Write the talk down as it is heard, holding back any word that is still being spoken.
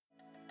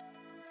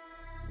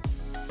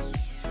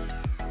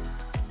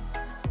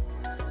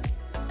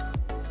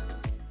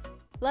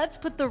Let's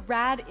put the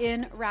rad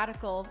in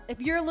radical.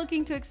 If you're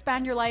looking to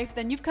expand your life,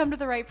 then you've come to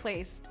the right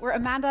place. We're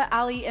Amanda,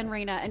 Ali, and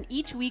Reina, and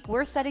each week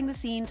we're setting the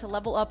scene to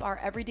level up our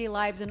everyday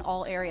lives in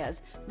all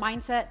areas: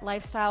 mindset,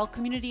 lifestyle,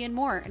 community, and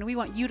more. And we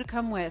want you to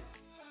come with.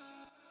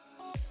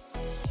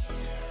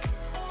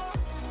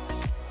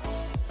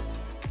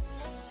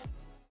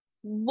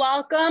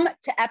 Welcome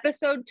to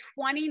episode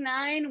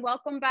 29.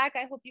 Welcome back.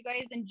 I hope you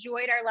guys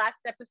enjoyed our last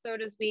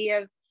episode as we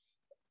have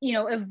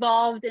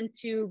evolved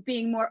into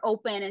being more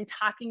open and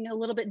talking a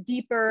little bit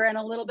deeper and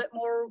a little bit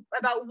more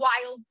about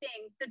wild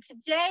things. So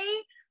today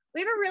we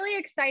have a really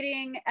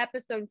exciting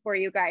episode for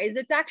you guys.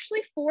 It's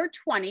actually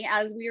 420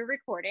 as we are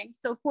recording.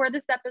 So for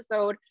this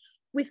episode,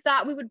 we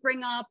thought we would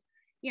bring up,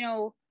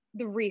 the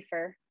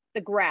reefer, the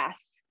grass,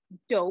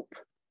 dope,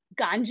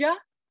 ganja,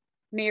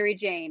 Mary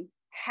Jane,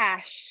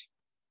 hash,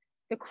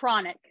 the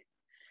chronic,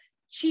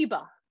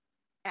 Chiba,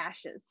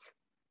 ashes,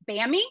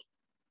 Bammy,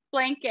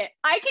 blanket.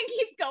 I can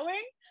keep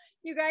going.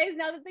 You guys,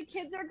 now that the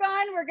kids are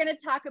gone, we're going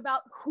to talk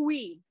about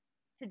weed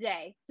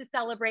today to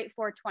celebrate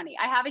 420.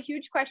 I have a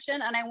huge question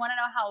and I want to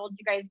know how old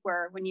you guys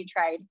were when you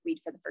tried weed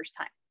for the first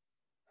time.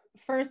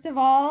 First of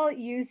all,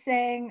 you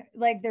saying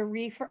like the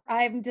reefer,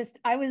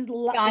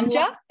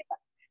 Ganja?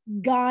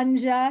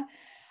 Ganja.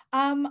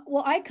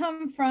 Well, I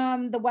come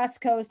from the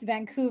West Coast,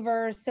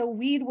 Vancouver, so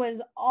weed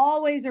was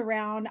always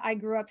around. I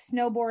grew up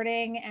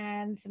snowboarding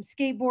and some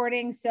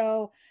skateboarding.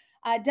 So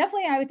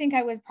definitely, I would think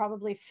I was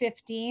probably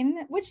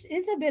 15, which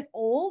is a bit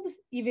old,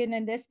 even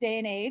in this day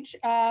and age.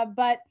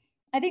 But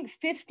I think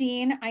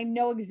 15, I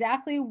know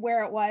exactly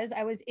where it was.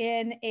 I was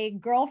in a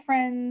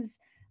girlfriend's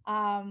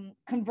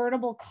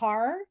convertible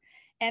car,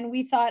 and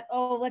we thought,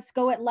 oh, let's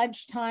go at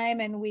lunchtime.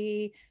 And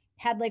we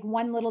had like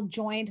one little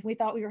joint. We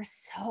thought we were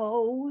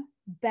so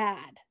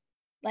bad.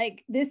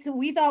 Like this,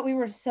 we thought we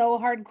were so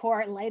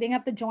hardcore, lighting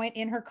up the joint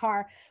in her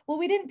car. Well,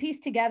 we didn't piece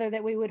together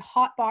that we would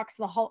hotbox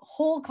the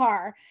whole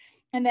car,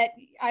 and that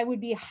I would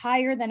be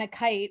higher than a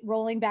kite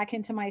rolling back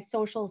into my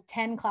socials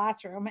 10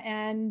 classroom.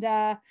 And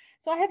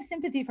so I have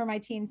sympathy for my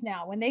teens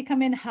now. When they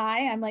come in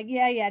high, I'm like,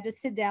 yeah,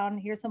 just sit down.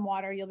 Here's some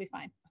water. You'll be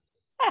fine.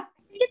 I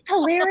think it's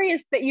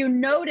hilarious that you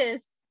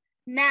notice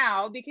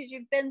now, because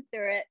you've been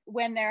through it,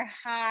 when they're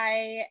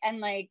high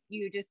and like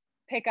you just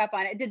pick up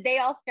on it. Did they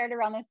all start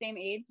around the same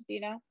age? Do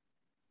you know?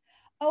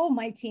 Oh,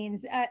 my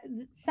teens.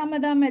 Some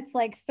of them, it's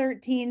like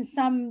 13.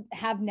 Some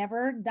have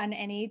never done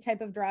any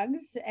type of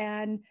drugs.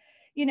 And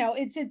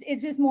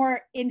it's just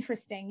more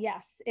interesting.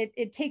 Yes,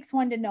 it takes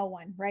one to know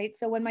one, right?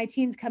 So when my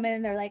teens come in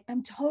and they're like,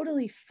 I'm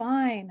totally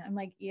fine. I'm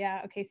like,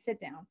 yeah, okay,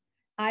 sit down.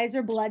 Eyes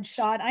are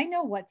bloodshot. I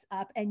know what's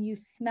up, and you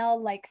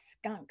smell like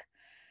skunk.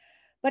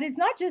 But it's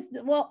not just,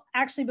 well,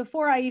 actually,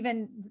 before I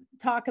even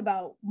talk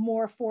about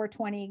more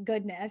 420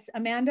 goodness,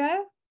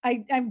 Amanda,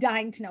 I'm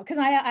dying to know, because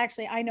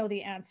I know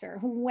the answer.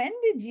 When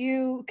did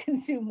you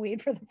consume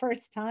weed for the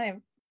first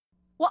time?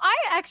 Well, I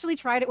actually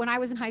tried it when I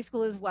was in high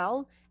school as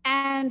well.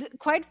 And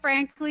quite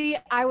frankly,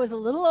 I was a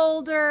little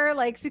older,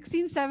 like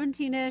 16,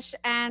 17-ish,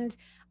 and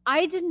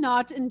I did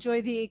not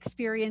enjoy the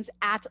experience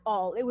at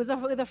all. It was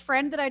with a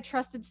friend that I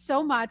trusted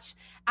so much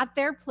at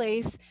their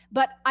place,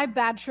 but I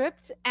bad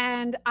tripped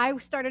and I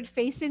started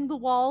facing the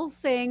walls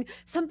saying,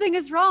 something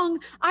is wrong.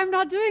 I'm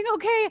not doing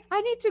okay.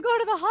 I need to go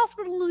to the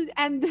hospital.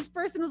 And this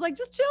person was like,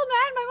 just chill,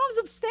 man. My mom's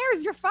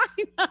upstairs. You're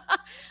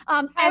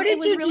fine. How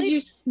did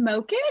you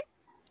smoke it?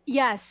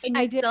 Yes, and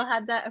I did. Still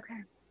had that? Okay.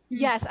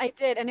 Yes, I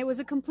did. And it was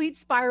a complete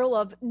spiral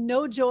of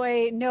no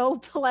joy, no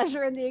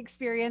pleasure in the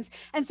experience.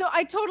 And so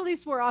I totally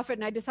swore off it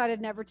and I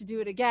decided never to do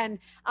it again.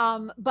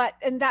 And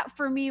that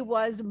for me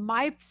was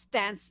my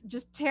stance,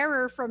 just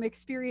terror from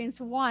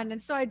experience one.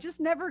 And so I just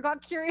never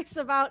got curious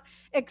about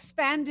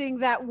expanding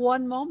that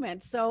one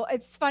moment. So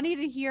it's funny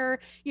to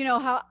hear,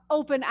 how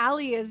open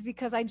Ali is,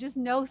 because I just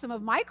know some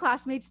of my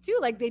classmates too,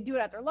 like they do it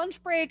at their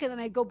lunch break and then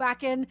they go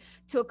back in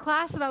to a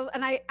class.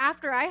 And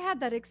after I had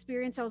that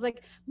experience, I was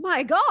like,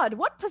 my God,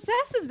 what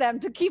possesses them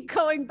to keep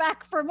going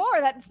back for more?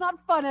 That's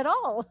not fun at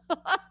all.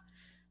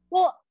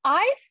 Well,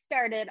 I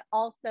started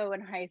also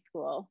in high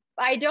school.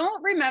 I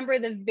don't remember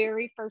the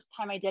very first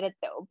time I did it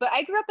though, but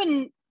I grew up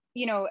in,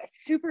 a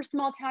super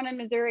small town in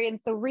Missouri. And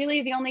so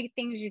really the only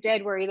things you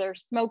did were either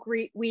smoke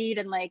weed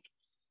and like,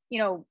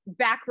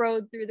 back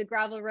road through the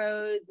gravel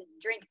roads and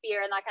drink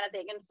beer and that kind of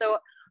thing. And so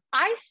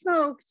I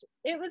smoked,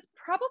 it was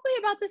probably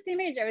about the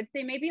same age. I would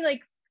say maybe like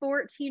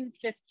 14,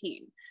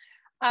 15.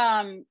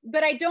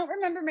 But I don't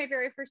remember my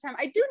very first time.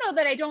 I do know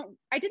that I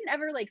didn't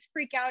ever like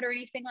freak out or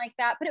anything like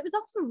that, but it was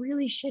also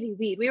really shitty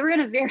weed. We were in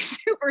a very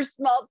super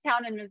small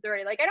town in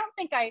Missouri. Like, I don't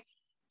think I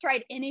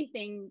tried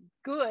anything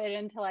good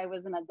until I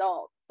was an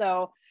adult.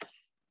 So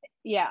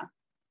yeah.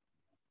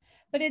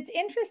 But it's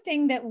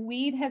interesting that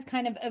weed has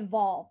kind of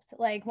evolved.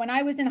 Like when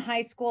I was in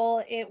high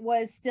school, it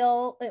was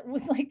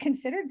like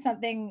considered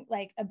something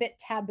like a bit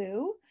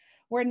taboo,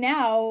 where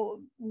now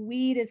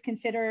weed is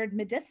considered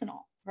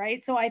medicinal.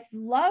 Right. So I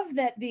love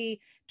that the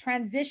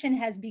transition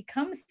has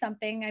become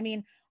something. I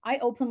mean, I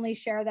openly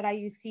share that I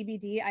use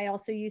CBD. I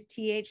also use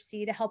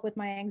THC to help with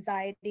my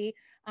anxiety,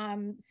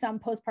 some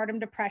postpartum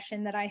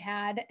depression that I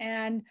had,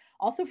 and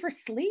also for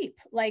sleep.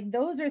 Like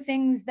those are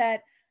things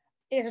that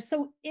are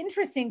so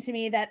interesting to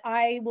me that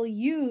I will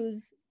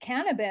use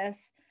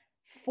cannabis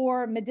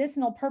for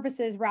medicinal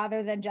purposes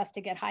rather than just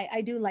to get high.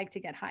 I do like to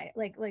get high.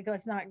 Like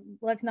let's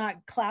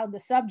not cloud the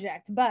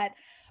subject, but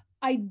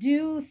I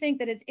do think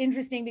that it's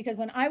interesting because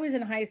when I was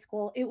in high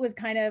school, it was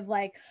kind of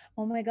like,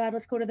 oh my God,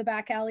 let's go to the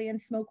back alley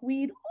and smoke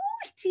weed.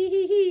 Ooh, tee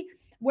hee hee.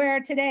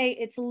 Where today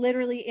it's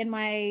literally in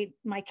my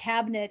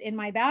cabinet in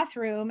my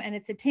bathroom, and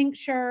it's a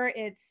tincture.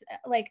 It's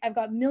like I've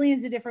got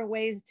millions of different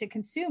ways to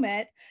consume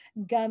it,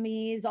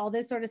 gummies, all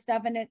this sort of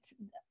stuff. And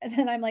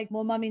then I'm like,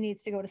 well, mommy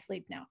needs to go to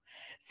sleep now.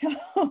 So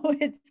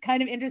it's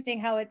kind of interesting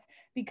how it's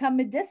become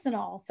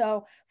medicinal.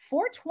 So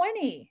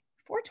 420,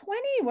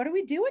 what are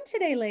we doing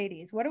today,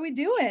 ladies? What are we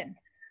doing?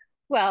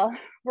 Well,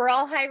 we're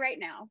all high right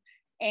now.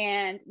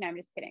 And no, I'm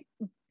just kidding.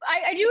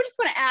 I do just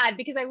want to add,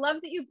 because I love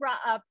that you brought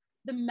up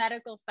the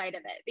medical side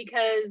of it,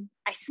 because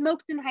I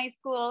smoked in high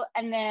school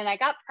and then I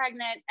got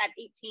pregnant at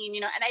 18,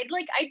 and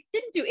I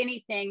didn't do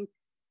anything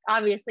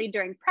obviously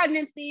during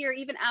pregnancy or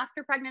even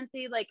after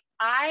pregnancy. Like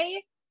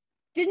I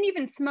didn't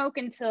even smoke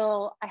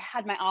until I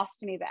had my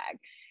ostomy bag.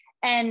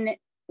 And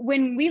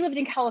when we lived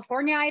in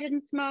California, I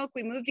didn't smoke.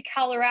 We moved to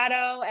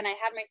Colorado and I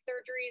had my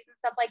surgeries and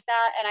stuff like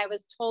that. And I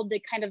was told to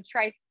kind of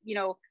try,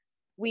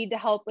 weed to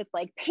help with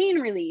like pain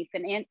relief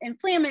and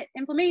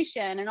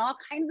inflammation and all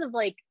kinds of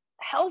like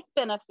health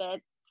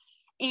benefits.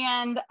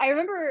 And I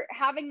remember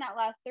having that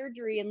last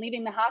surgery and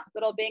leaving the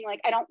hospital being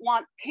like, I don't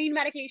want pain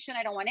medication.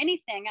 I don't want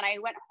anything. And I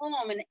went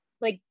home, and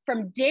like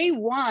from day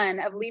one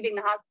of leaving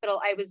the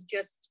hospital, I was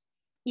just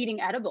eating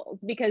edibles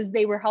because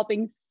they were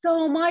helping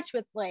so much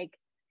with like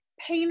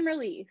pain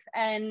relief.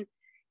 And,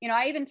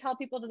 I even tell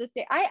people to this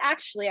day, I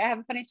have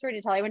a funny story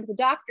to tell. I went to the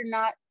doctor,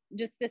 not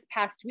just this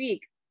past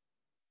week.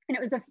 And it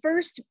was the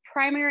first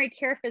primary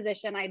care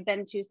physician I'd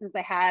been to since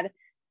I had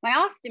my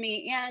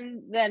ostomy,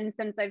 and then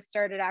since I've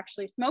started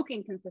actually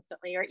smoking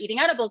consistently or eating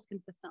edibles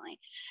consistently.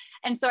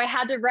 And so I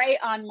had to write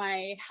on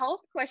my health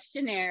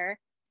questionnaire,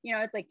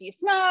 it's like, do you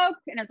smoke?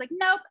 And I was like,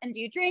 nope. And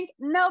do you drink?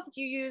 Nope.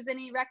 Do you use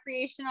any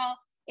recreational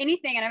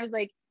anything? And I was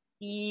like,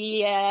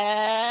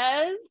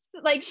 yes,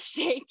 like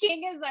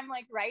shaking as I'm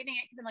like writing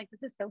it, because I'm like,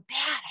 this is so bad.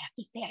 I have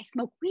to say I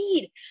smoke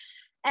weed.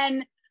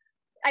 And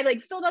I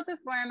like filled out the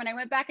form and I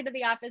went back into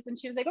the office, and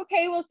she was like,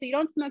 okay, well, so you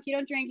don't smoke, you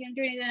don't drink, you don't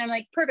do anything. And I'm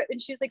like, perfect.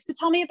 And she was like, so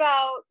tell me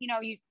about,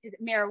 is it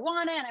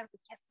marijuana? And I was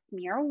like, yes,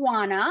 it's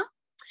marijuana.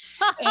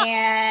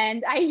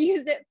 And I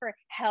use it for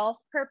health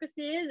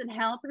purposes and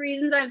health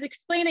reasons. I was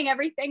explaining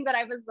everything that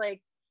I was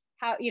like,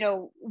 how,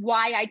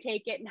 why I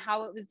take it and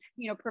how it was,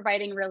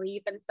 providing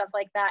relief and stuff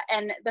like that.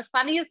 And the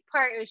funniest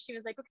part was she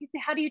was like, okay, so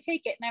how do you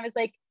take it? And I was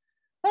like,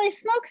 well, I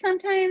smoke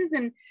sometimes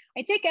and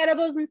I take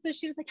edibles. And so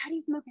she was like, how do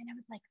you smoke? And I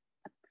was like,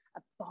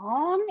 a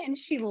bong? And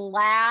she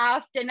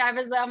laughed, and I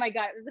was, oh my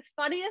God, it was the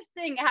funniest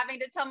thing having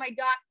to tell my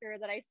doctor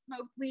that I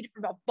smoked weed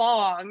from a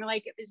bong.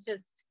 Like it was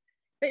just,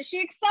 but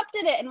she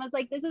accepted it and was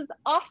like, this is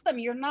awesome.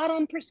 You're not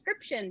on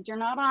prescriptions. You're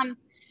not on,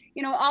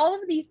 all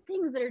of these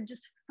things that are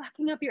just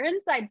fucking up your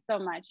inside so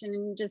much.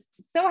 And just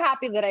so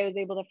happy that I was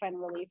able to find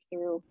relief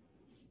through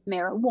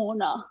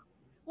marijuana.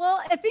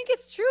 Well, I think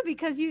it's true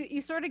because you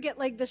sort of get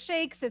like the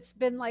shakes. It's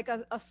been like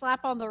a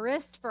slap on the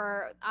wrist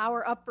for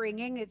our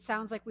upbringing. It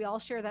sounds like we all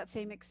share that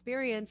same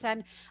experience.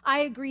 And I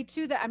agree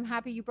too that I'm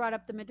happy you brought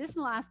up the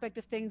medicinal aspect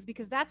of things,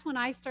 because that's when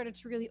I started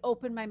to really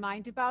open my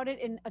mind about it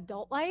in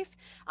adult life.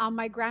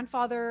 My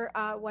grandfather,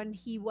 when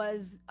he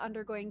was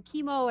undergoing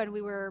chemo and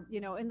we were,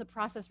 in the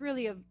process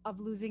really of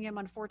losing him,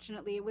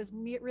 unfortunately, it was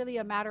really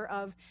a matter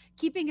of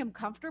keeping him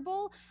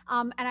comfortable.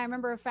 And I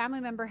remember a family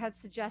member had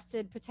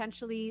suggested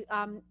potentially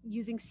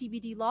using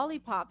CBD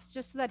lollipops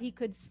just so that he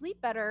could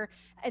sleep better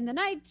in the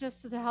night,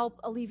 just to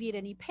help alleviate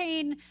any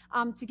pain,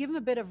 to give him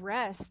a bit of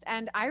rest.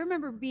 And I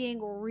remember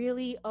being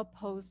really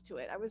opposed to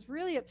it. I was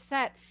really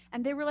upset.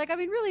 And they were like, I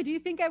mean, really, do you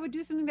think I would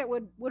do something that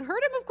would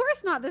hurt him? Of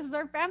course not. This is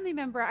our family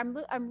member.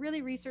 I'm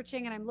really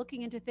researching and I'm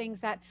looking into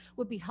things that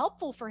would be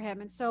helpful for him.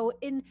 And so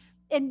in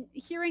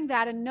hearing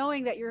that and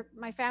knowing that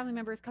my family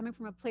member is coming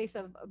from a place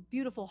of a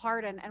beautiful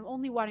heart and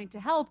only wanting to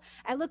help,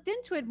 I looked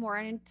into it more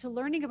and into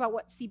learning about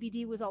what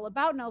CBD was all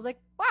about. And I was like,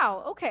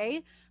 wow,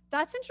 okay,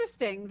 that's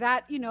interesting.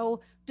 That,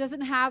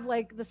 doesn't have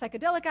like the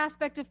psychedelic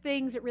aspect of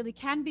things. It really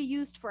can be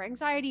used for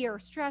anxiety or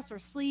stress or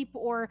sleep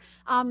or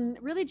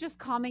really just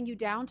calming you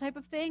down type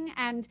of thing.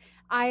 And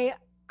I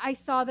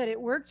saw that it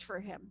worked for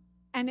him.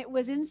 And it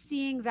was in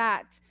seeing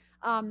that,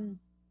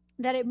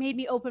 that it made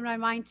me open my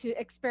mind to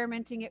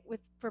experimenting it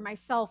for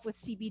myself with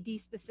CBD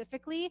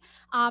specifically.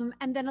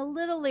 And then a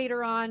little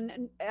later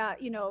on,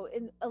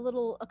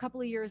 a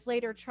couple of years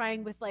later,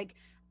 trying with like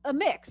a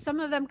mix.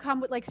 Some of them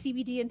come with like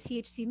CBD and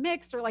THC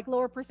mixed, or like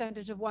lower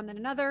percentage of one than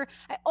another.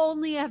 I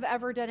only have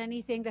ever done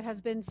anything that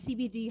has been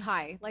CBD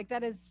high. Like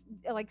that is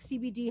like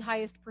CBD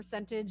highest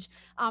percentage.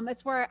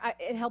 It's where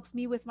it helps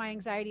me with my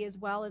anxiety as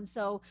well. And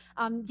so,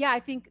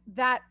 I think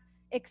that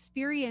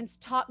experience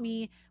taught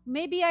me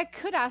maybe I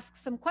could ask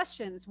some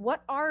questions.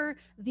 What are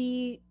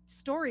the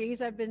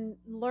stories I've been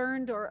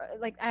learned, or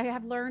like I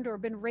have learned or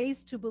been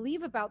raised to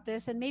believe about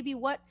this? And maybe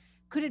what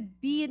could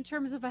it be in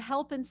terms of a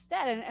help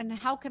instead? And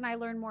how can I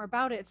learn more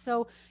about it?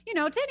 So,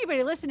 to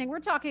anybody listening, we're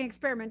talking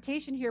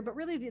experimentation here, but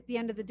really at the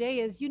end of the day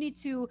is you need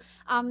to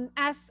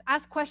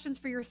ask questions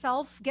for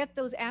yourself, get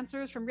those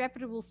answers from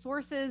reputable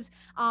sources.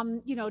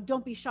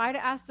 Don't be shy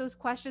to ask those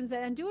questions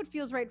and do what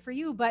feels right for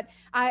you. But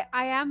I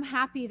am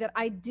happy that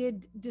I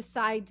did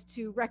decide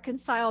to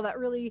reconcile that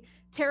really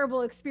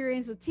terrible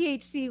experience with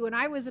THC when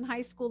I was in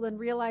high school and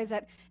realize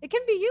that it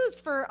can be used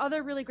for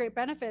other really great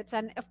benefits.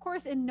 And of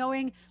course, in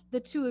knowing the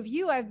two of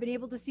you, I've been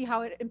able to see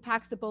how it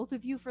impacts the both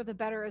of you for the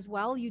better as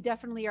well. You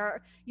definitely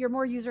you're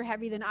more user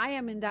heavy than I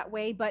am in that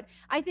way, but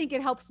I think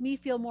it helps me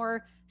feel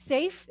more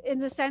safe in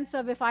the sense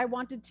of if I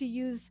wanted to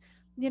use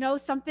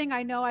something,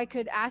 I know I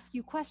could ask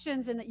you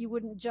questions and that you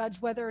wouldn't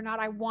judge whether or not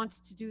I want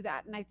to do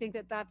that. And I think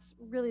that that's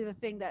really the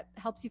thing that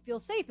helps you feel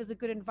safe, is a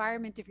good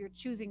environment if you're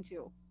choosing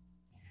to.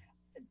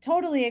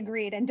 Totally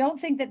agreed. And don't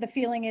think that the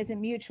feeling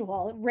isn't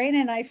mutual. Raina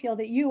and I feel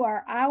that you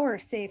are our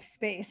safe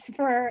space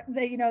for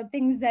the,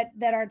 things that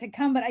are to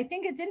come. But I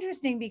think it's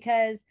interesting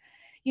because,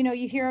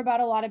 you hear about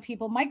a lot of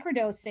people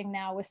microdosing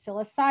now with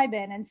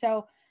psilocybin. And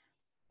so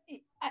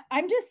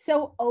I'm just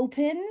so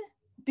open,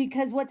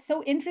 because what's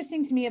so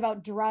interesting to me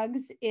about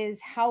drugs is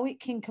how it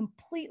can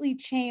completely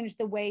change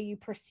the way you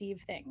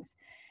perceive things.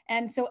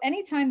 And so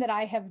anytime that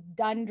I have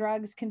done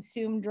drugs,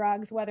 consumed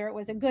drugs, whether it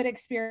was a good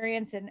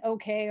experience and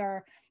okay,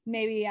 or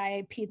maybe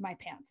I peed my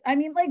pants. I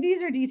mean, like,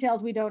 these are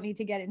details we don't need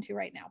to get into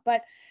right now,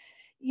 but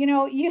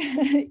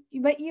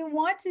but you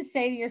want to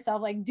say to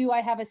yourself, like, do I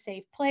have a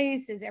safe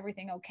place? Is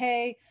everything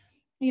okay?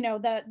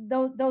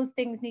 Those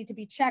things need to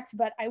be checked.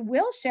 But I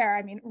will share,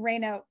 I mean,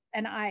 Raina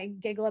and I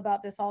giggle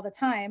about this all the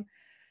time.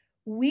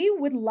 We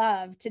would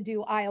love to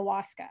do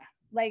ayahuasca.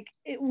 Like,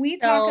 we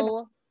talk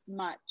about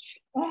much.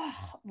 Oh,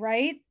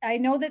 right. I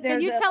know that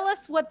there's. Can you tell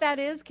us what that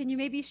is? Can you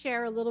maybe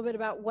share a little bit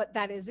about what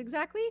that is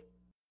exactly?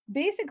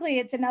 Basically,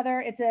 it's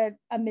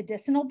a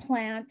medicinal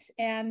plant.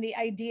 And the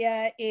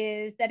idea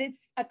is that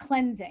it's a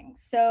cleansing.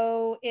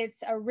 So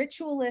it's a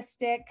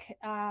ritualistic,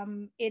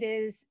 it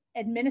is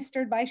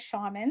administered by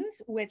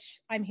shamans, which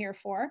I'm here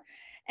for.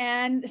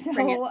 And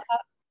so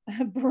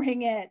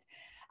bring it.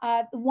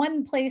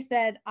 One place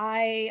that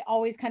I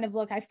always kind of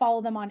look, I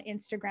follow them on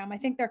Instagram. I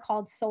think they're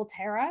called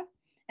Solterra,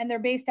 and they're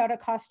based out of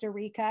Costa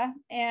Rica.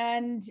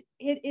 And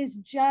it is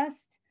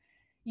just,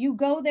 you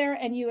go there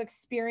and you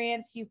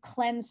experience, you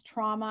cleanse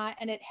trauma,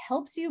 and it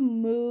helps you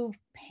move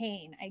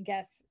pain, I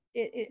guess.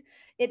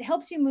 It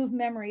helps you move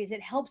memories.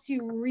 It helps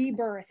you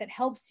rebirth. It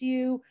helps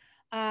you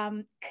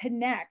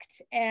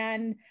connect.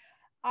 And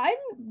I'm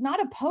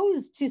not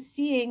opposed to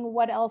seeing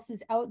what else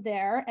is out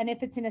there. And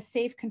if it's in a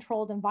safe,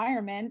 controlled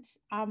environment,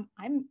 I'm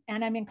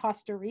in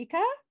Costa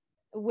Rica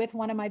with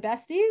one of my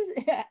besties.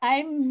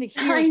 I'm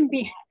here.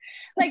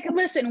 Like,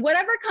 listen,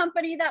 whatever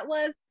company that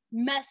was,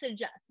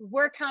 message us.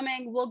 We're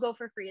coming. We'll go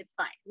for free. It's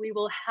fine. We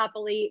will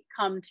happily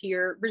come to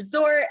your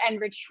resort and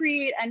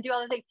retreat and do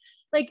all the things.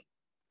 Like,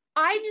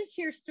 I just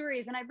hear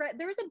stories, and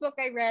there was a book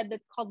I read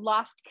that's called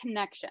Lost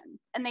Connections,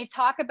 and they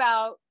talk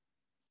about,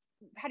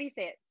 how do you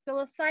say it?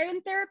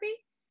 Psilocybin therapy,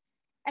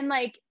 and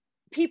like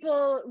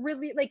people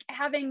really like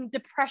having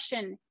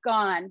depression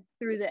gone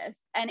through this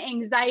and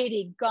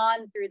anxiety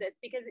gone through this,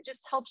 because it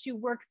just helps you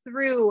work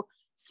through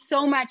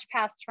so much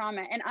past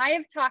trauma. And I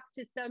have talked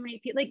to so many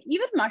people, like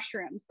even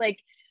mushrooms, like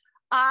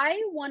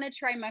I want to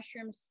try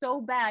mushrooms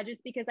so bad,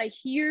 just because I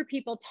hear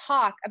people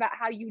talk about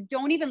how you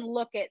don't even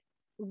look at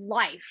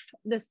life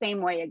the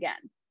same way again,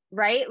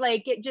 right?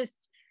 Like, it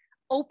just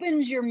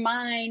opens your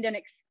mind and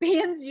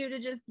expands you to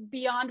just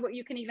beyond what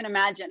you can even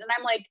imagine. And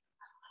I'm like,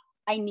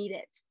 I need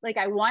it. Like,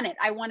 I want it.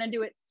 I want to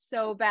do it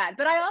so bad.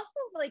 But I also,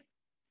 like,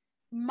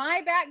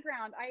 my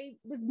background, I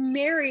was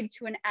married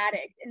to an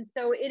addict. And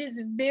so it is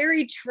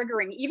very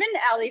triggering. Even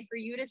Allie, for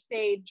you to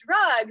say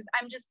drugs,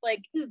 I'm just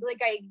like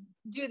I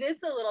do this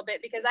a little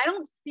bit, because I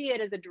don't see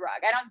it as a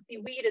drug. I don't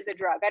see weed as a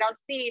drug. I don't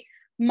see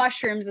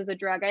mushrooms as a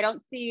drug. I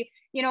don't see,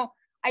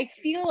 I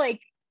feel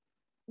like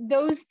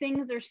those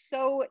things are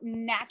so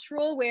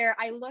natural, where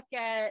I look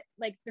at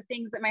like the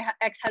things that my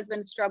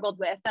ex-husband struggled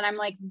with, and I'm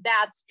like,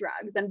 that's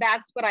drugs, and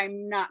that's what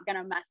I'm not going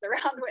to mess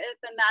around with.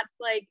 And that's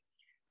like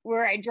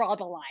where I draw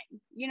the line.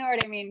 You know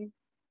what I mean?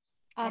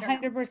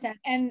 100%.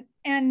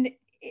 And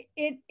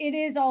it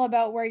is all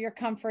about where your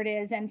comfort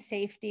is and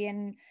safety.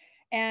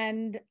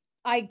 And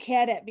I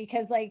get it,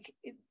 because like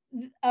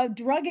a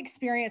drug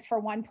experience for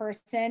one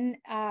person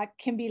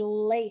can be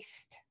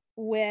laced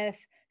with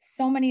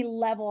so many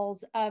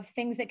levels of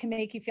things that can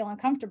make you feel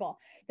uncomfortable.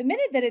 The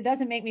minute that it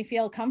doesn't make me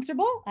feel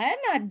comfortable, I'm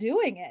not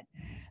doing it.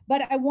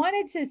 But I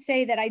wanted to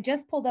say that I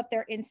just pulled up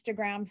their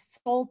Instagram,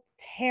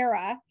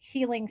 Solterra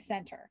Healing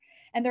Center,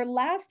 and their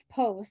last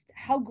post,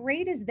 how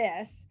great is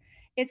this?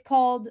 It's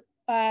called,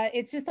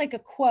 it's just like a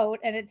quote,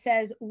 and it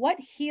says, "What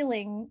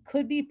healing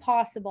could be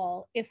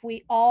possible if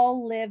we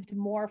all lived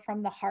more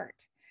from the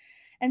heart?"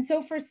 And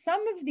so for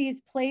some of these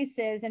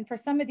places and for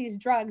some of these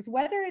drugs,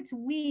 whether it's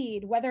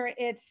weed, whether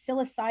it's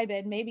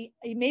psilocybin, maybe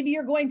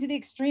you're going to the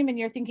extreme and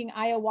you're thinking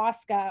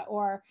ayahuasca,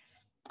 or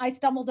I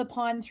stumbled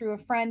upon through a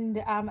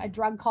friend a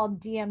drug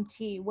called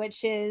DMT,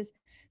 which is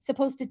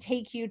supposed to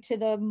take you to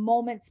the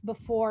moments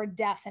before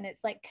death, and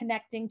it's like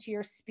connecting to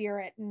your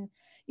spirit. And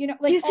like,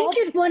 do you think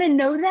you'd want to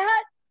know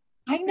that?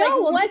 I know. Like,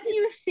 well, what do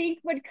you think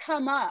would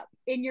come up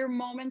in your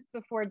moments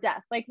before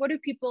death? Like, what do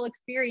people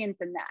experience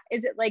in that?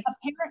 Is it like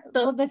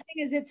well, the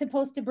thing is, it's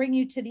supposed to bring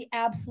you to the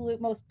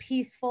absolute most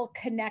peaceful,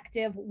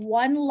 connective,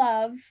 one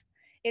love.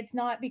 It's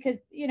not, because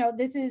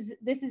this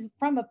is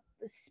from a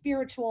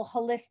spiritual,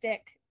 holistic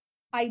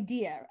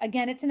idea.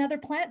 Again, it's another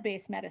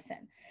plant-based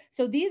medicine.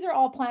 So these are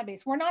all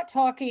plant-based. We're not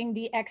talking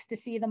the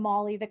ecstasy, the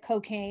molly, the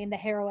cocaine, the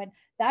heroin.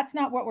 That's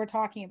not what we're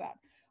talking about.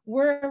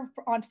 We're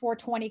on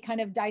 420 kind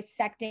of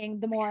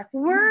dissecting the more.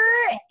 We're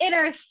in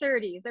our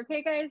 30s,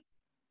 okay, guys?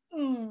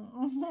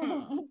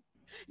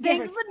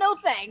 Thanks, but no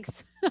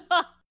thanks.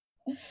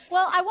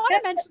 Well, I want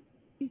to mention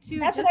too.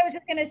 That's what I was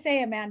just going to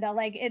say, Amanda.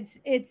 Like,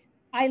 it's.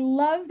 I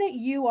love that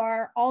you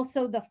are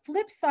also the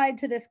flip side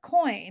to this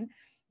coin.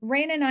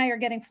 Raina and I are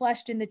getting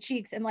flushed in the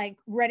cheeks and like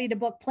ready to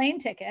book plane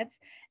tickets,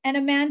 and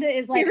Amanda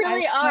is like, we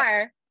really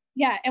are.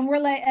 Yeah. And we're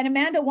like, and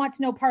Amanda wants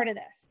no part of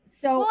this.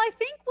 So, well, I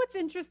think what's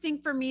interesting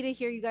for me to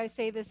hear you guys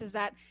say this is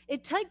that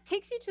it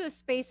takes you to a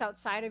space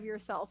outside of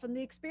yourself. And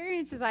the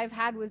experiences I've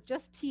had with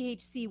just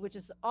THC, which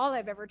is all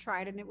I've ever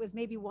tried, and it was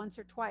maybe once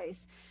or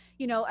twice,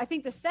 I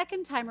think the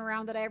second time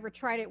around that I ever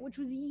tried it, which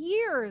was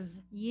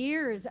years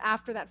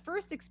after that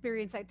first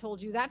experience I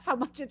told you, that's how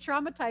much it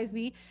traumatized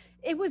me.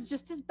 It was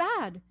just as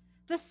bad.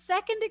 The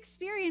second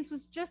experience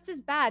was just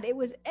as bad. It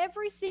was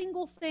every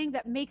single thing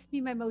that makes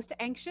me my most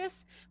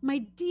anxious, my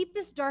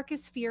deepest,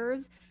 darkest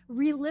fears,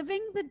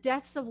 reliving the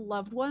deaths of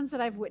loved ones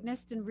that I've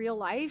witnessed in real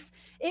life.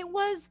 It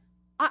was,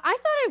 I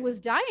thought I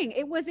was dying.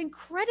 It was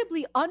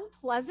incredibly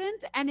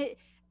unpleasant. And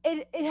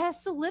it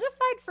has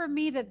solidified for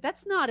me that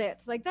that's not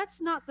it. Like,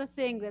 that's not the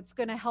thing that's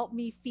going to help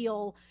me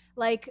feel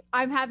like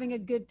I'm having a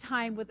good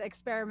time with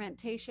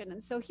experimentation.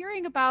 And so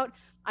hearing about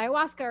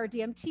ayahuasca or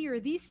DMT or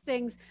these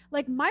things,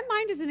 like, my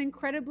mind is an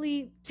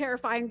incredibly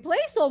terrifying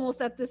place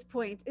almost at this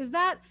point. Is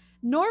that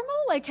normal?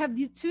 Like, have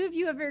the two of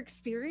you ever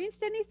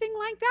experienced anything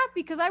like that?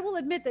 Because I will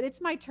admit that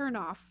it's my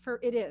turnoff.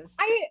 It is.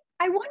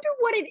 I wonder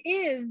what it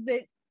is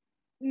that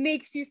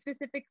makes you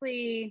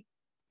specifically,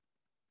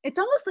 it's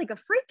almost like a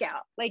freak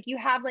out. Like, you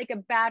have like a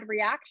bad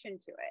reaction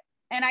to it.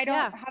 And I don't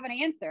have an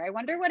answer. I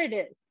wonder what it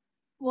is.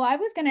 Well, I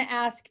was going to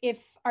ask,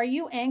 are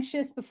you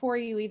anxious before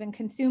you even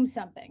consume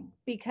something?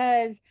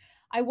 Because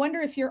I wonder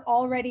if you're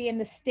already in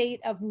the state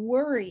of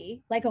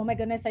worry, like, oh my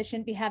goodness, I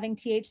shouldn't be having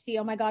THC.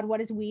 Oh my God,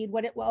 what is weed?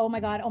 Oh my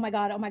God, oh my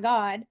God, oh my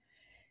God.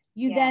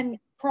 You then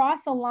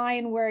cross a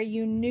line where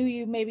you knew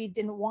you maybe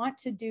didn't want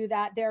to do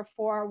that.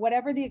 Therefore,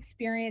 whatever the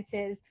experience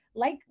is,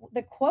 like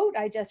the quote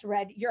I just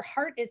read, your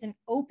heart isn't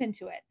open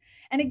to it.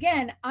 And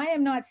again, I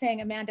am not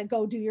saying, Amanda,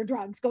 go do your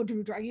drugs, go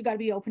do drugs. You got to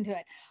be open to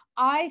it.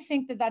 I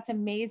think that that's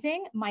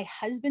amazing. My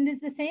husband is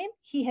the same.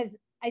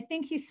 I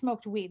think he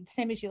smoked weed, the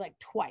same as you, like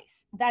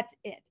twice. That's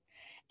it.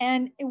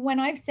 And when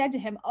I've said to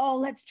him, oh,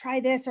 let's try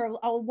this, or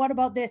oh, what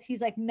about this?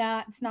 He's like,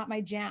 nah, it's not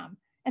my jam.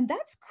 And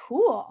that's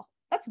cool.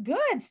 That's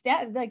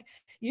good. Like,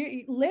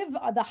 you live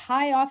the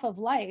high off of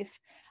life.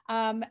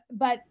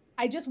 But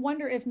I just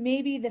wonder if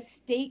maybe the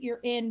state you're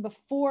in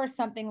before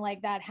something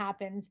like that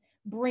happens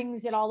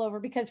brings it all over.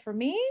 Because for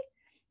me,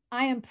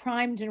 I am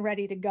primed and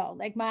ready to go.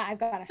 Like, I've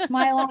got a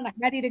smile on, I'm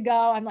ready to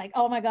go. I'm like,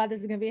 oh my God, this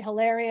is going to be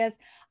hilarious.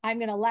 I'm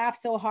going to laugh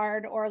so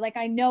hard. Or like,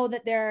 I know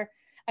that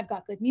I've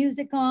got good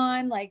music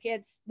on, like,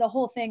 the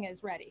whole thing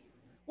is ready.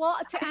 Well,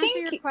 to answer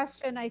your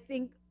question, I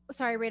think,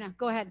 sorry, Raina,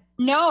 go ahead.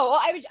 No,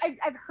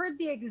 I've heard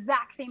the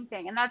exact same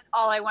thing. And that's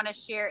all I want to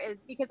share, is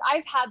because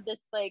I've had this,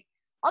 like,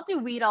 I'll do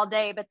weed all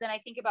day, but then I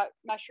think about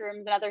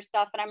mushrooms and other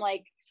stuff. And I'm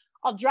like,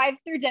 I'll drive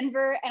through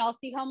Denver and I'll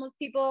see homeless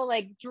people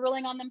like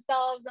drooling on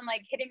themselves and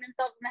like hitting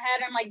themselves in the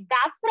head. I'm like,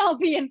 that's what I'll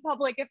be in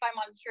public if I'm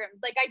on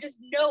shrooms. Like, I just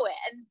know it.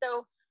 And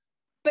so,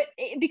 but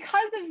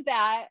because of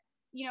that,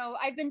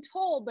 I've been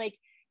told, like,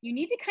 you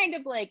need to kind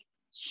of like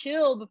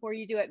chill before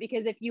you do it,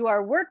 because if you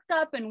are worked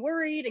up and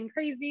worried and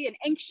crazy and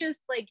anxious,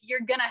 like,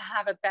 you're gonna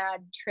have a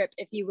bad trip,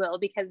 if you will,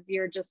 because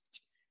you're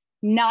just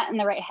not in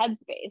the right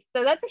headspace.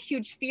 So that's a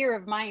huge fear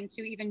of mine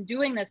too. Even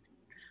doing this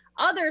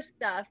other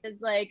stuff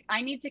is like,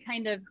 I need to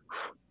kind of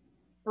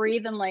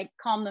breathe and like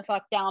calm the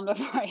fuck down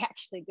before I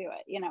actually do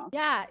it,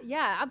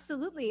 Yeah,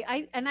 absolutely.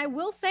 I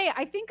will say,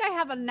 I think I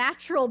have a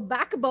natural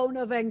backbone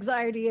of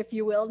anxiety, if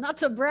you will, not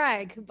to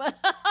brag, but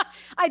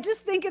I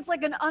just think it's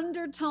like an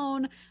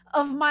undertone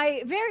of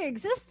my very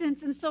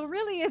existence. And so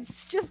really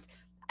it's just,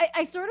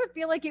 I sort of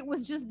feel like it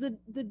was just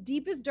the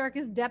deepest,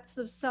 darkest depths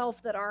of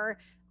self that are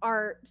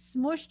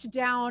smushed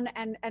down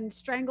and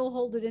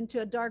strangleholded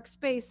into a dark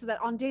space, so that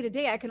on day to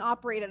day I can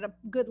operate at a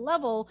good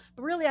level,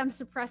 but really I'm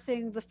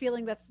suppressing the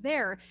feeling that's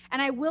there.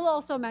 And I will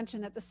also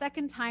mention that the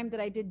second time that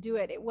I did do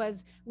it, it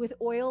was with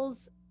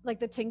oils like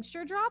the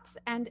tincture drops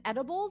and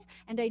edibles.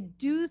 And I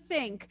do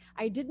think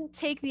I didn't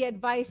take the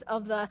advice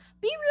of the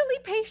be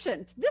really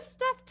patient. This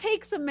stuff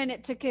takes a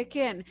minute to kick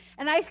in.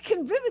 And I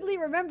can vividly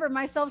remember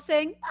myself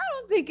saying, I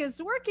don't think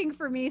it's working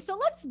for me. So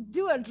let's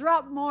do a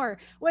drop more.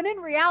 When in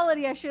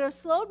reality, I should have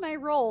slowed my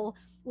roll,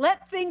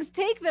 let things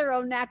take their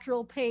own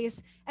natural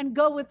pace and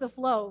go with the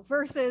flow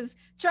versus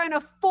trying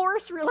to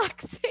force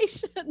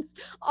relaxation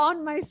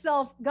on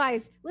myself.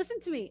 Guys, listen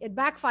to me. It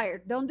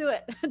backfired. Don't do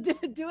it.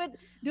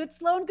 Do it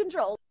slow and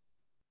controlled.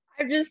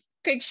 I'm just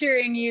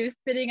picturing you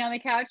sitting on the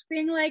couch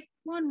being like,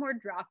 one more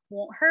drop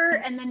won't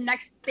hurt. And then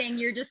next thing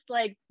you're just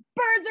like,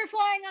 birds are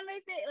flying on my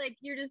face. Like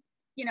you're just,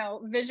 you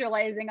know,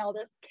 visualizing all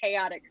this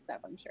chaotic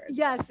stuff, I'm sure.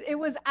 Yes, it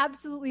was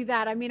absolutely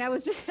that. I mean, I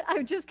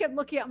just kept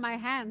looking at my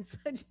hands.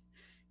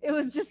 It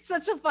was just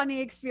such a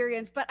funny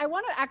experience. But I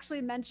want to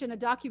actually mention a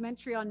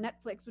documentary on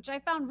Netflix, which I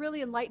found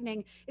really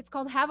enlightening. It's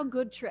called Have a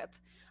Good Trip.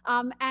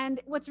 And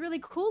what's really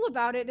cool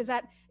about it is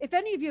that if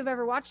any of you have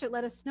ever watched it,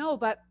 let us know.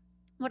 But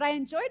what I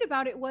enjoyed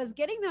about it was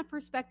getting that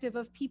perspective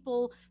of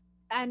people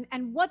and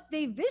what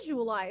they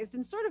visualized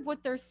and sort of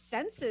what their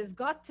senses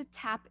got to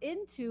tap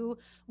into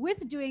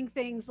with doing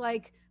things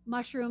like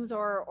mushrooms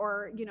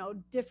or you know,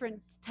 different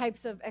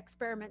types of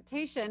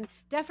experimentation.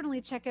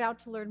 Definitely check it out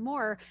to learn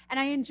more. And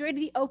I enjoyed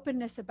the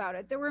openness about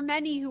it. There were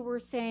many who were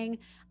saying,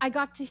 I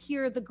got to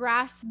hear the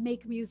grass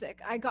make music.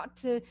 I got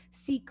to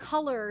see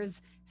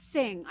colors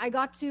sing. I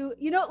got to,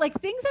 you know, like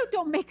things that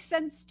don't make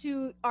sense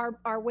to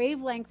our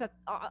wavelength that,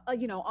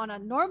 you know, on a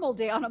normal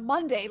day, on a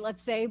Monday,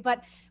 let's say,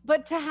 but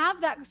to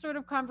have that sort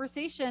of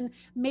conversation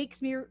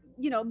makes me,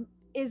 you know,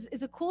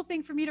 is a cool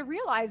thing for me to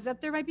realize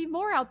that there might be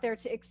more out there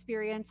to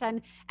experience.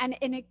 And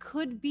it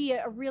could be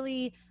a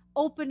really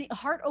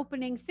heart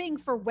opening thing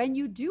for when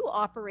you do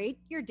operate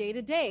your day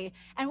to day.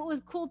 And what was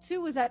cool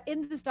too was that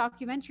in this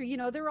documentary, you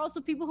know, there were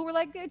also people who were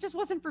like, it just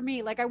wasn't for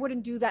me. Like I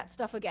wouldn't do that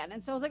stuff again.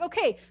 And so I was like,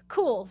 okay,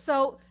 cool.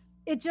 So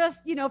it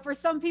just, you know, for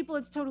some people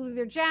it's totally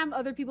their jam.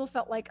 Other people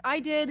felt like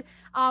I did.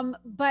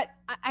 But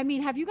I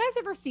mean, have you guys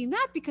ever seen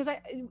that? Because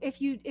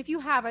if you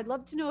have, I'd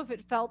love to know if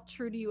it felt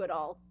true to you at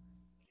all.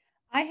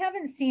 I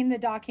haven't seen the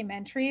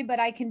documentary, but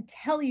I can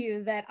tell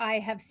you that I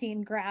have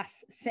seen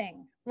grass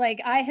sing. Like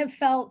I have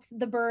felt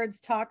the birds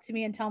talk to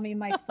me and tell me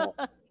my soul.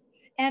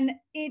 And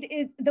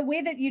the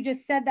way that you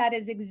just said that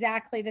is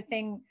exactly the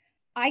thing.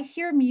 I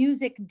hear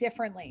music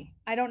differently.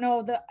 I don't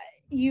know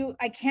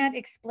I can't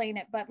explain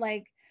it, but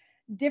like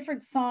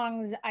different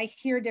songs I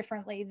hear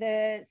differently.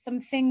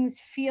 Some things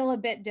feel a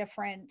bit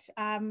different.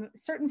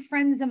 Certain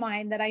friends of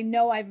mine that I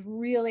know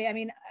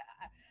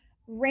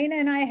Raina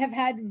and I have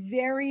had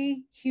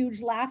very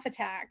huge laugh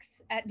attacks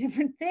at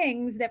different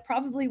things that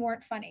probably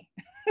weren't funny.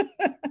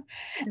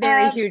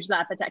 Very huge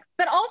laugh attacks.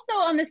 But also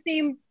on the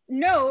same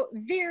note,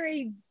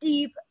 very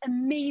deep,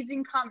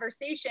 amazing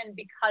conversation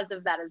because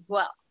of that as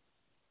well.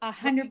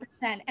 100%.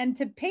 And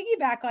to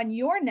piggyback on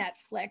your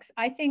Netflix,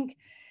 I think,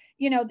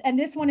 you know, and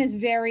this one is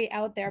very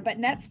out there, but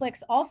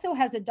Netflix also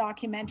has a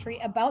documentary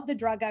about the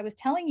drug I was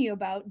telling you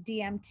about,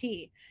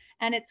 DMT,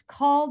 and it's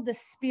called The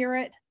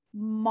Spirit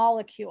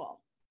Molecule.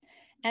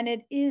 And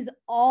it is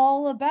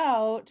all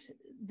about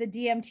the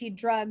DMT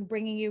drug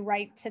bringing you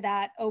right to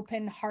that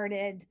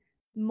open-hearted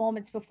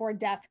moments before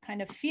death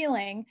kind of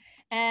feeling.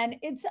 And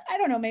it's, I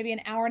don't know, maybe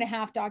an hour and a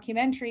half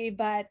documentary,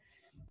 but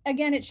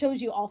again, it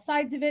shows you all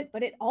sides of it,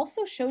 but it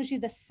also shows you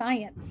the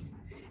science.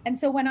 And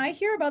so when I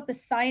hear about the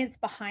science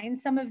behind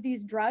some of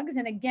these drugs,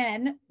 and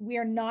again, we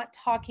are not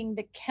talking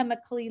the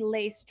chemically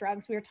laced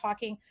drugs, we are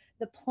talking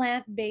the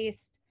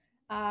plant-based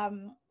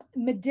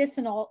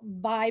medicinal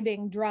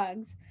vibing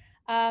drugs,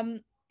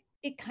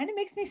 it kind of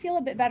makes me feel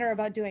a bit better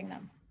about doing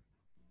them.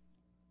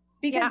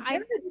 Because yeah,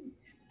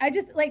 I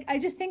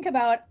just think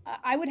about,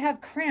 I would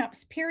have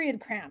cramps,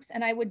 period cramps,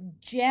 and I would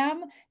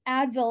jam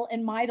Advil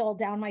and Midol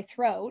down my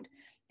throat.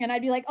 And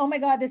I'd be like, oh my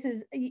God, this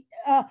is,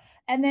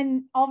 and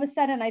then all of a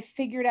sudden I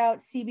figured out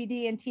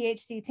CBD and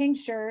THC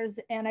tinctures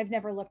and I've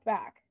never looked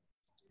back.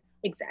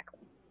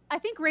 Exactly. I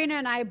think Raina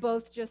and I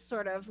both just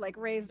sort of like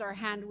raised our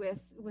hand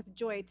with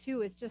joy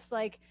too. It's just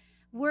like,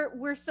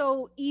 we're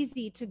so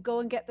easy to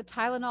go and get the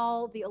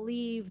Tylenol, the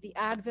Aleve, the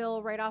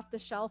Advil right off the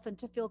shelf, and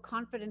to feel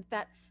confident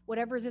that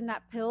whatever's in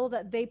that pill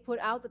that they put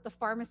out, that the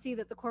pharmacy,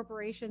 that the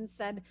corporation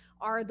said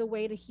are the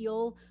way to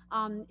heal,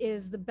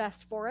 is the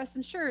best for us.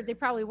 And sure, they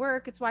probably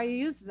work. It's why you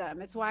use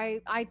them. It's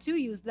why I too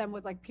use them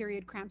with like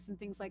period cramps and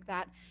things like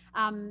that.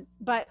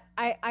 But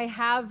I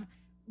have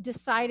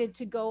decided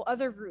to go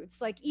other routes,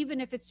 like even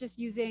if it's just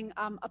using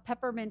a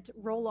peppermint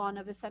roll-on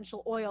of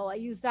essential oil. I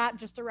use that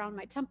just around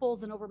my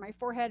temples and over my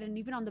forehead and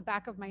even on the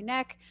back of my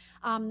neck.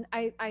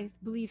 I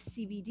believe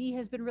CBD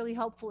has been really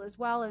helpful as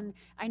well, and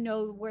I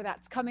know where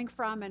that's coming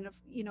from. And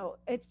you know,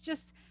 it's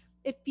just,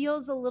 it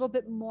feels a little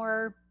bit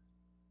more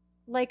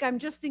like I'm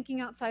just thinking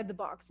outside the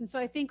box. And so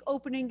I think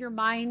opening your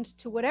mind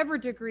to whatever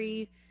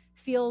degree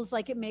feels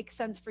like it makes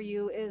sense for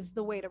you is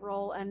the way to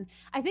roll. And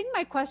I think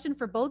my question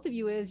for both of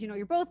you is,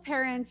 you're both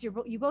parents, you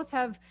both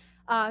have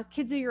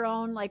kids of your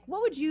own. Like,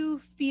 what would you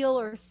feel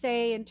or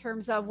say in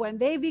terms of when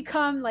they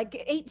become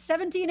like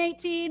 17,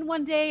 18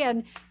 one day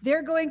and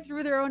they're going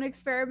through their own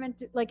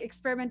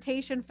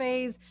experimentation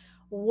phase?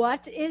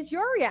 What is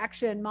your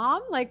reaction,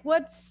 Mom? Like,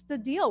 what's the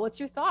deal? What's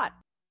your thought?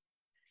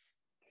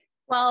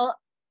 Well,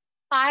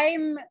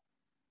 I'm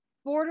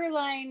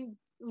borderline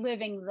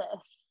living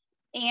this.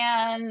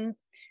 And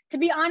to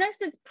be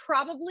honest, it's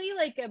probably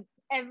like a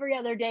every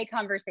other day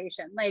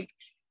conversation. Like,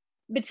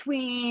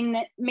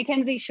 between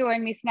Mackenzie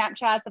showing me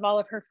Snapchats of all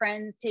of her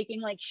friends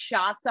taking like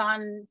shots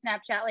on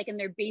Snapchat, like in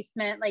their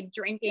basement, like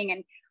drinking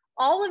and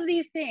all of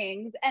these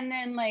things. And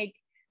then like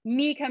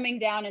me coming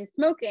down and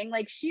smoking,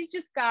 like she's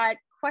just got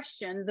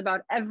questions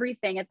about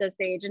everything at this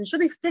age, and she'll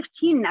be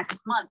 15 next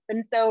month.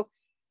 And so,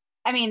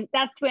 I mean,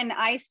 that's when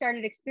I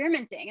started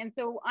experimenting. And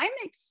so I'm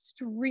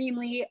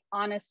extremely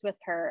honest with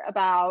her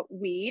about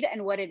weed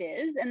and what it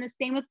is. And the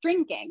same with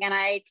drinking. And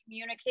I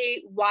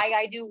communicate why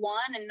I do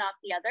one and not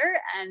the other.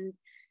 And,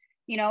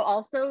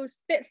 also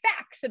spit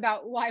facts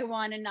about why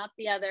one and not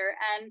the other,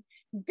 and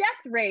death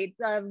rates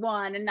of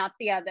one and not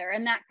the other,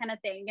 and that kind of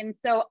thing. And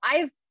so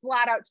I've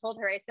flat out told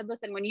her, I said,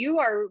 listen, when you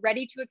are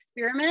ready to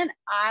experiment,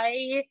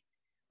 I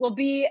will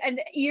be an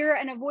ear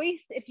and a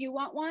voice if you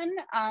want one.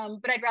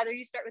 But I'd rather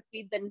you start with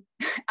weed than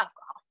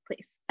alcohol,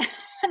 please.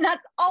 And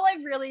that's all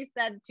I've really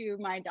said to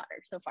my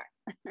daughter so far.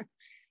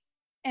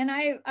 And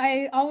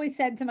I always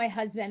said to my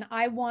husband,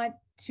 I want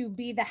to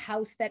be the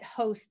house that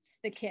hosts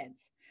the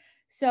kids.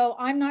 So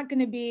I'm not going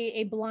to be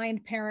a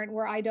blind parent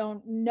where I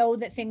don't know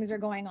that things are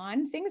going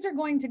on. Things are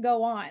going to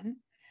go on,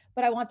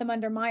 but I want them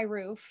under my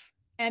roof.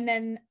 And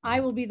then I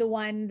will be the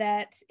one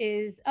that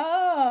is,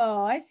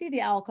 oh, I see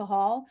the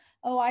alcohol.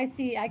 Oh, I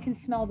can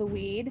smell the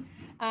weed.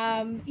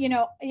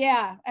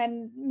 Yeah.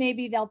 And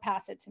maybe they'll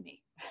pass it to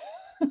me.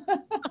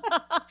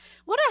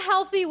 What a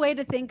healthy way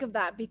to think of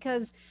that,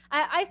 because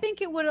I think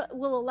it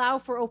will allow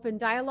for open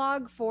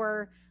dialogue,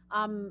 for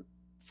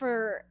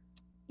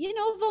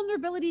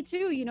vulnerability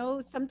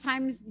too.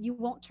 Sometimes you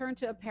won't turn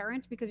to a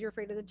parent because you're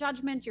afraid of the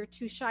judgment. You're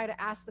too shy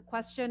to ask the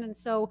question. And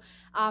so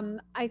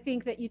I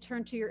think that you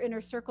turn to your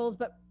inner circles,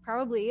 but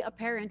probably a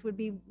parent would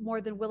be more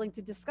than willing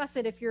to discuss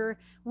it if you're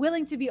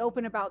willing to be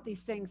open about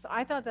these things. So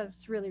I thought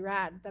that's really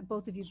rad that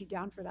both of you be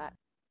down for that.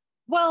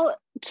 Well,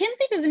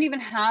 Kinsey doesn't even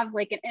have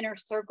like an inner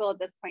circle at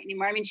this point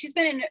anymore. I mean, she's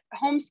been in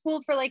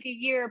homeschool for like a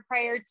year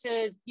prior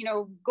to,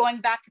 going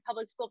back to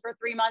public school for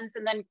 3 months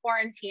and then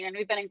quarantine. And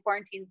we've been in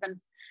quarantine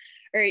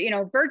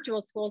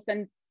virtual school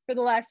since for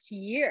the last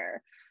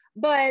year.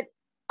 But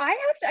I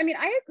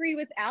agree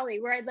with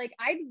Allie where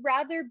I'd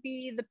rather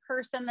be the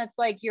person that's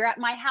like, you're at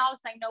my house,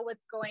 I know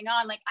what's going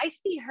on. Like, I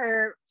see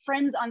her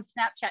friends on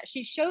Snapchat.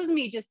 She shows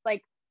me just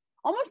like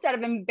almost out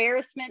of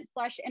embarrassment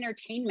 /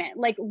 entertainment.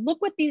 Like, look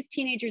what these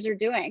teenagers are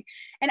doing.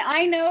 And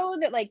I know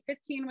that like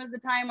 15 was the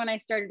time when I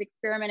started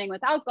experimenting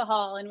with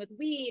alcohol and with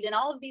weed and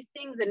all of these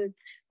things. And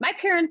my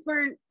parents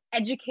weren't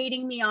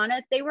educating me on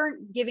it. They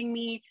weren't giving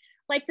me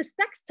like the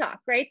sex talk,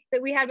 right,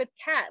 that we had with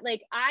Kat.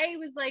 Like, I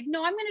was like,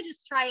 no, I'm going to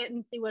just try it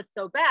and see what's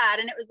so bad.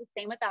 And it was the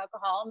same with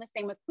alcohol and the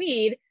same with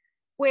weed,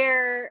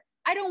 where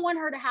I don't want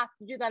her to have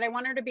to do that. I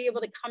want her to be able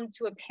to come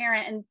to a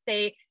parent and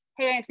say,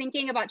 hey, I'm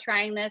thinking about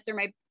trying this, or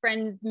my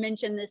friends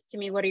mentioned this to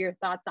me. What are your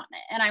thoughts on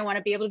it? And I want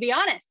to be able to be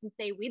honest and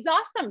say, weed's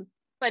awesome,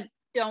 but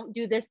don't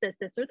do this, or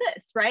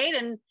this, right?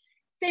 And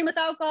same with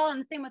alcohol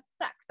and same with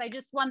sex. I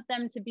just want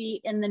them to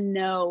be in the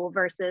know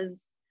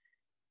versus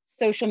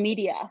social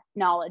media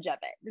knowledge of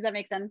it. Does that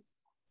make sense?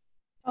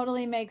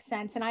 Totally makes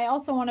sense. And I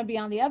also want to be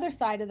on the other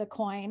side of the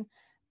coin,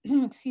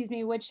 excuse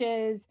me, which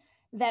is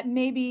that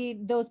maybe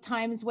those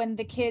times when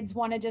the kids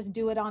want to just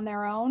do it on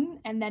their own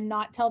and then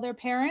not tell their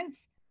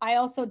parents, I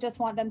also just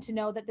want them to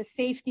know that the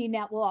safety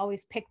net will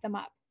always pick them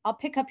up. I'll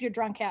pick up your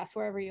drunk ass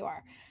wherever you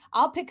are.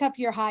 I'll pick up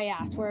your high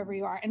ass wherever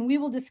you are, and we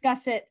will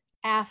discuss it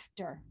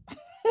after.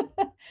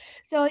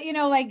 So,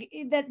 like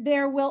that,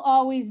 there will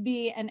always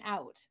be an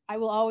out. I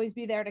will always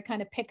be there to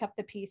kind of pick up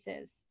the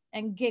pieces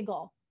and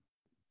giggle.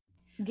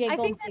 I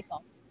think that's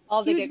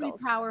all hugely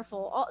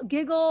powerful.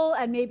 Giggle,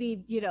 and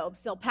maybe,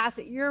 they'll pass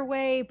it your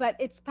way, but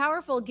it's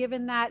powerful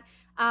given that,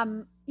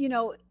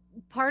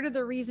 part of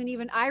the reason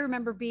even I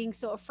remember being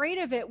so afraid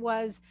of it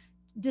was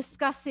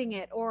discussing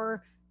it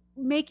or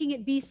making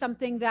it be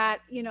something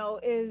that,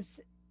 is,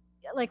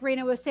 like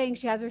Raina was saying,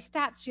 she has her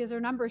stats, she has her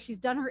numbers, she's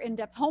done her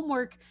in-depth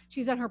homework,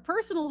 she's done her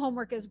personal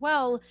homework as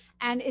well,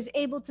 and is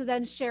able to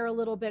then share a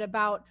little bit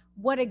about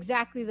what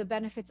exactly the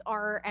benefits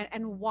are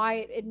and why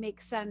it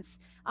makes sense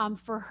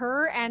for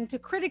her, and to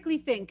critically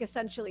think.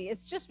 Essentially,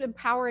 it's just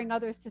empowering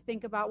others to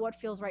think about what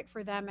feels right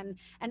for them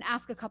and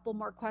ask a couple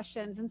more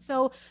questions. And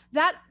so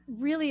that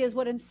really is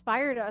what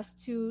inspired us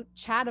to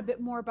chat a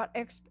bit more about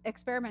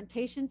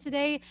experimentation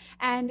today.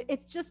 And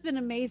it's just been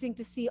amazing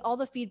to see all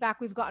the feedback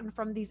we've gotten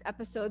from these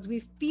episodes. We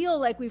feel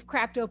like we've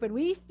cracked open.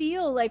 We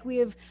feel like we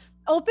have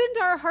opened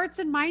our hearts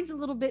and minds a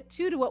little bit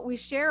too to what we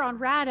share on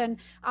Rad, and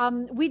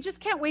we just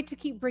can't wait to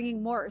keep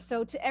bringing more.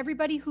 So to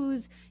everybody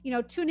who's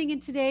tuning in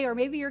today, or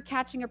maybe you're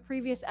catching a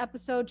previous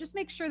episode, just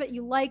make sure that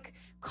you like,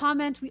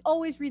 comment. We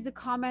always read the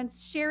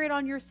comments. Share it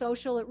on your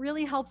social. It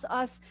really helps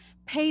us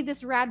pay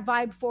this Rad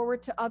vibe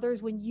forward to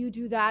others when you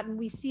do that, and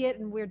we see it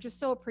and we're just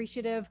so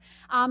appreciative.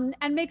 And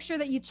make sure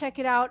that you check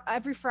it out.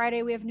 Every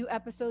Friday we have new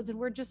episodes, and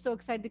we're just so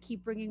excited to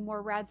keep bringing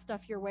more Rad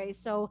stuff your way.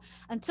 So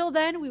until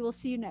then, we will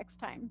see you next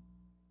time.